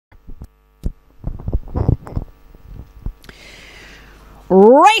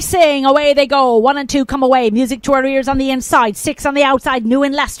Racing, away they go. 1 and 2 come away. Music to our ears on the inside. 6 on the outside.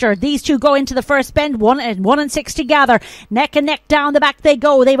 Newinn Leicester. These two go into the first bend. 1 and 6 together. Neck and neck down the back they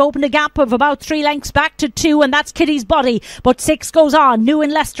go. They've opened a gap of about 3 lengths back to 2, and that's Kitty's Buddy. But 6 goes on.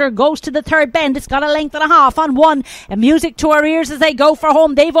 Newinn Leicester goes to the third bend. It's got a length and a half on 1. And music to our ears as they go for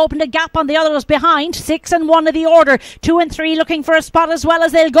home. They've opened a gap on the others behind. 6 and 1 of the order. 2 and 3 looking for a spot as well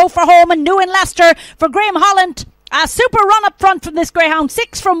as they'll go for home. And Newinn Leicester for Graham Holland. A super run up front from this greyhound.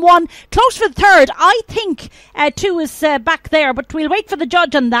 6 from 1. Close for the third. I think 2 is back there, but we'll wait for the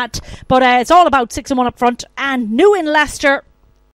judge on that. But it's all about 6 and 1 up front. And Newinn Leicester